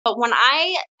But when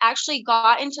I actually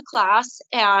got into class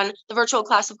and the virtual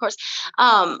class, of course,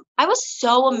 I was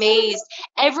so amazed.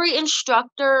 Every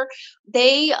instructor,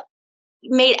 they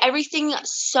made everything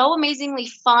so amazingly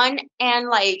fun, and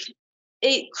like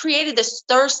it created this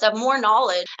thirst of more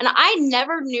knowledge. And I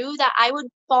never knew that I would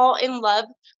fall in love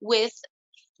with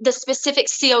the specific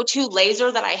CO2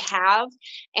 laser that I have.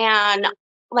 And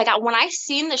like when I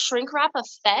seen the shrink wrap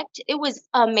effect, it was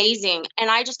amazing. And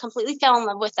I just completely fell in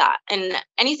love with that. And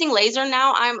anything laser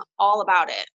now, I'm all about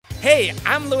it. Hey,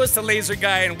 I'm Louis the Laser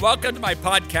Guy, and welcome to my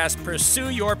podcast, Pursue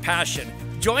Your Passion.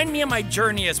 Join me on my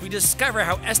journey as we discover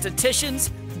how estheticians,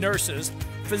 nurses,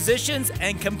 physicians,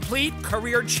 and complete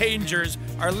career changers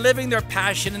are living their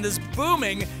passion in this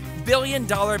booming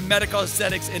billion-dollar medical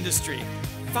aesthetics industry.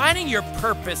 Finding your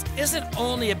purpose isn't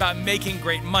only about making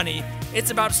great money,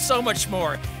 it's about so much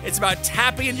more. It's about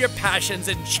tapping into your passions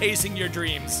and chasing your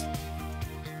dreams.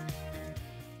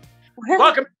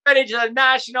 Welcome everybody to the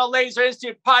National Laser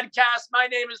Institute podcast. My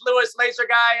name is Louis Laser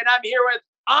Guy, and I'm here with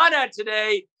Anna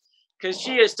today because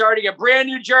she is starting a brand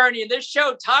new journey. And this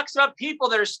show talks about people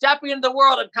that are stepping into the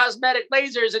world of cosmetic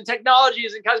lasers and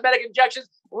technologies and cosmetic injections.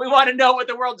 We want to know what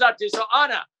the world's up to. So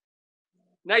Anna,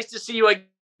 nice to see you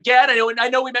again. I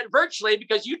know we met virtually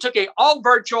because you took a all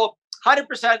virtual,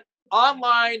 100%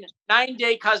 online,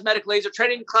 9-day cosmetic laser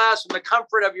training class from the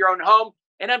comfort of your own home.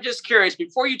 And I'm just curious,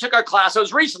 before you took our class, it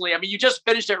was recently, you just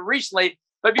finished it recently,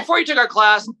 but before you took our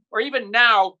class, or even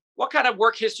now, what kind of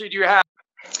work history do you have?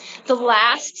 The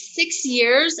last 6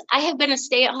 years, I have been a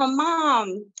stay-at-home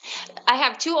mom. I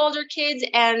have 2 older kids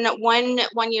and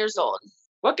one years old.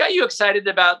 What got you excited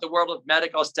about the world of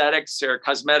medical aesthetics or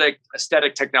cosmetic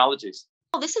aesthetic technologies?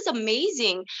 Oh, this is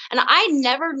amazing. And I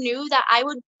never knew that I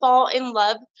would fall in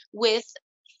love with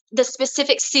the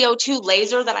specific CO2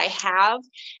 laser that I have.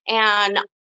 And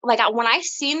like when I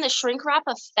seen the shrink wrap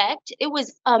effect, it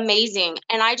was amazing.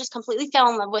 And I just completely fell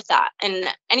in love with that. And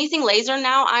anything laser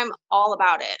now, I'm all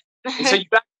about it.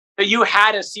 So you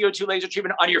had a CO2 laser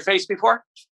treatment on your face before?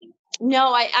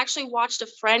 No, I actually watched a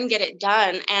friend get it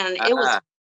done, and it was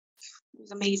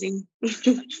amazing.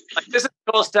 Like, this is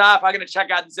cool stuff. I'm going to check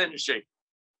out this industry.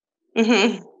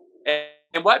 Mm-hmm.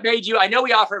 And what made you, I know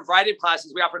we offer a variety of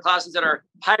classes. We offer classes that are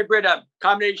hybrid,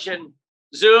 combination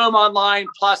Zoom, online,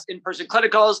 plus in-person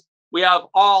clinicals. We have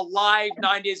all live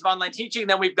 9 days of online teaching.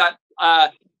 Then we've got,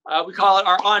 we call it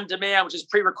our on-demand, which is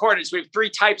pre-recorded. So we have 3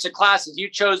 types of classes. You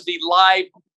chose the live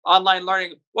online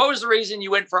learning. What was the reason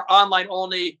you went for online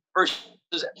only versus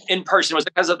in-person? Was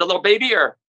it because of the little baby,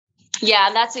 or?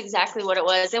 Yeah, that's exactly what it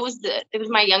was. It was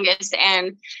my youngest,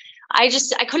 and I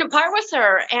couldn't part with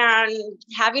her, and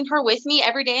having her with me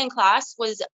every day in class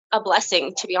was a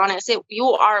blessing, to be honest.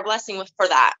 You are a blessing for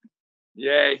that.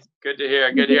 Yay. Good to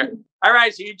hear. Good to hear. All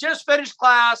right. So you just finished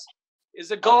class. Is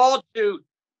the goal to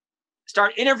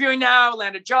start interviewing now,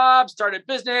 land a job, start a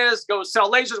business, go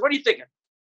sell lasers? What are you thinking?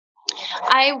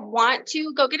 I want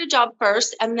to go get a job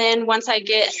first. And then once I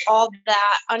get all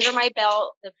that under my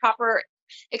belt, the proper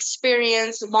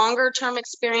experience, longer term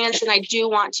experience, and I do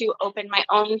want to open my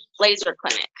own laser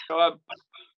clinic. So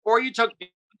before you took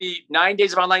the 9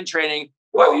 days of online training,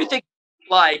 what were you thinking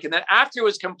like? And then after it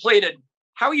was completed,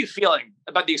 how are you feeling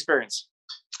about the experience?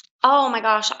 Oh my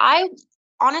gosh. I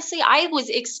was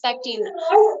expecting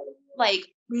like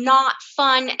not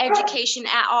fun education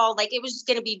at all. Like it was just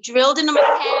going to be drilled into my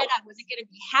head. I wasn't going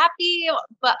to be happy,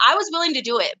 but I was willing to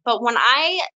do it. But when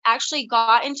I actually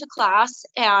got into class,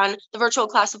 and the virtual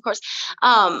class, of course,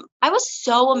 I was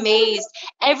so amazed.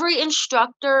 Every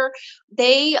instructor,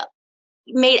 they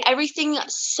made everything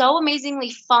so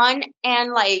amazingly fun,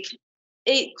 and like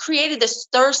it created this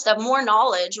thirst of more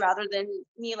knowledge rather than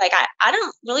me. Like I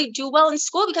don't really do well in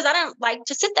school because I don't like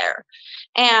to sit there.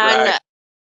 And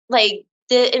like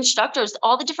the instructors,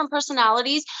 all the different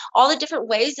personalities, all the different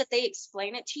ways that they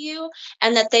explain it to you,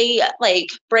 and that they like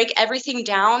break everything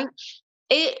down.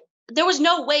 There was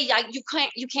no way you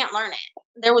can't learn it.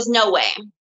 There was no way.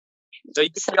 So you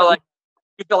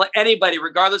feel like anybody,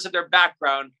 regardless of their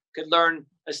background, could learn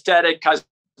aesthetic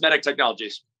cosmetic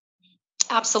technologies.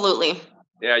 Absolutely.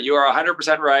 Yeah, you are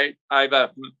 100% right. I've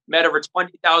met over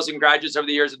 20,000 graduates over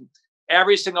the years, and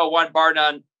every single one, bar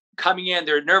none, coming in,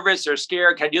 they're nervous, they're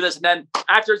scared, can I do this? And then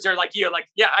afterwards, they're like, yeah,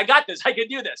 I got this. I can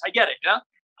do this. I get it. Yeah,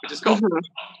 which is cool. Mm-hmm.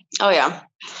 Oh, yeah.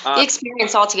 The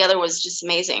experience altogether was just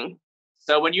amazing.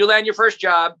 So when you land your first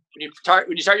job, when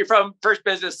you start your first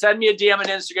business, send me a DM on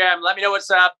Instagram. Let me know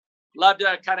what's up. Love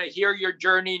to kind of hear your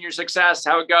journey and your success,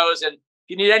 how it goes. And if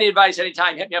you need any advice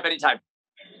anytime, hit me up anytime.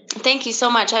 Thank you so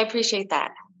much. I appreciate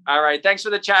that. All right. Thanks for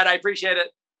the chat. I appreciate it.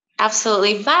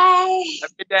 Absolutely. Bye.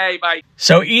 Have a good day. Bye.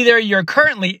 So either you're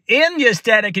currently in the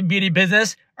aesthetic and beauty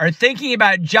business, are thinking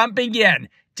about jumping in.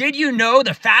 Did you know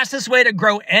the fastest way to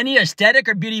grow any aesthetic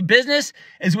or beauty business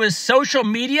is with social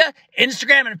media,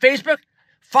 Instagram and Facebook?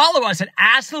 Follow us at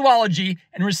Ask Luology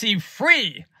and receive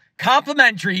free,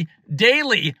 complimentary,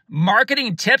 daily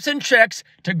marketing tips and tricks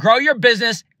to grow your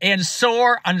business and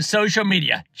soar on social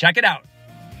media. Check it out.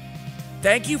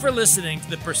 Thank you for listening to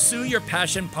the Pursue Your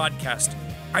Passion podcast.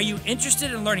 Are you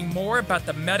interested in learning more about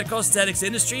the medical aesthetics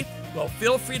industry? Well,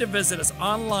 feel free to visit us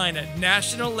online at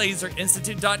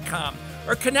nationallaserinstitute.com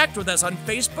or connect with us on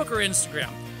Facebook or Instagram.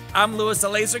 I'm Louis the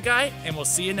Laser Guy, and we'll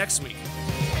see you next week.